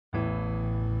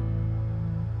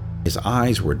His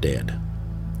eyes were dead.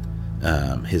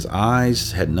 His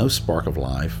eyes had no spark of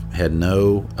life, had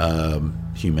no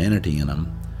humanity in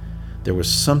them. There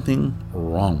was something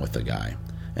wrong with the guy.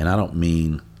 And I don't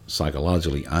mean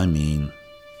psychologically, I mean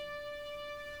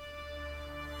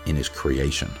in his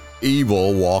creation.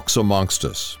 Evil walks amongst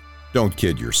us. Don't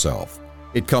kid yourself.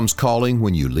 It comes calling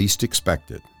when you least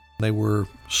expect it. They were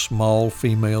small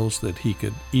females that he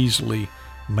could easily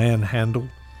manhandle.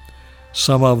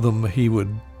 Some of them he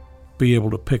would be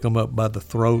able to pick them up by the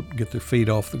throat, get their feet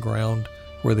off the ground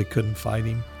where they couldn't fight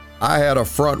him. I had a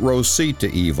front row seat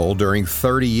to evil during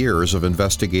 30 years of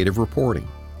investigative reporting.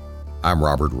 I'm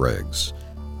Robert Riggs.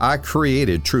 I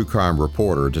created True Crime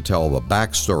Reporter to tell the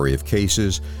backstory of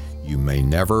cases you may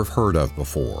never have heard of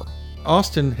before.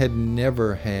 Austin had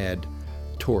never had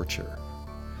torture,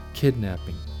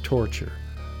 kidnapping, torture,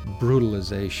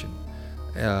 brutalization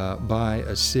by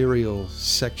a serial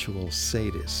sexual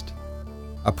sadist.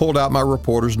 I pulled out my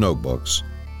reporter's notebooks.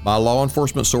 My law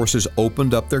enforcement sources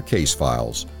opened up their case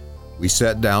files. We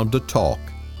sat down to talk,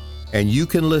 and you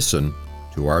can listen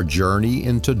to our journey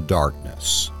into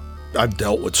darkness. I've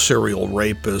dealt with serial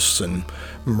rapists and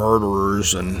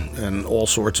murderers and all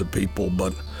sorts of people,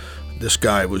 but this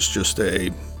guy was just a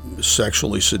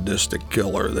sexually sadistic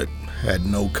killer that had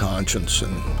no conscience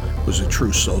and was a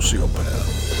true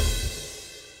sociopath.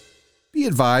 Be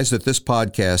advised that this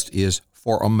podcast is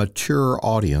for a mature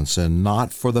audience and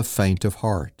not for the faint of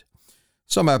heart.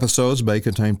 Some episodes may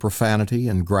contain profanity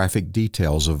and graphic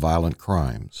details of violent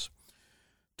crimes.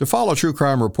 To follow True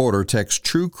Crime Reporter, text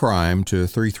True Crime to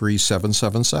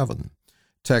 33777.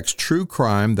 Text True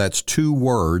Crime, that's 2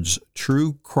 words,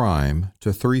 True Crime,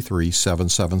 to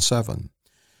 33777.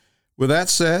 With that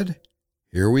said,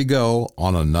 here we go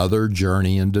on another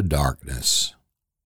journey into darkness.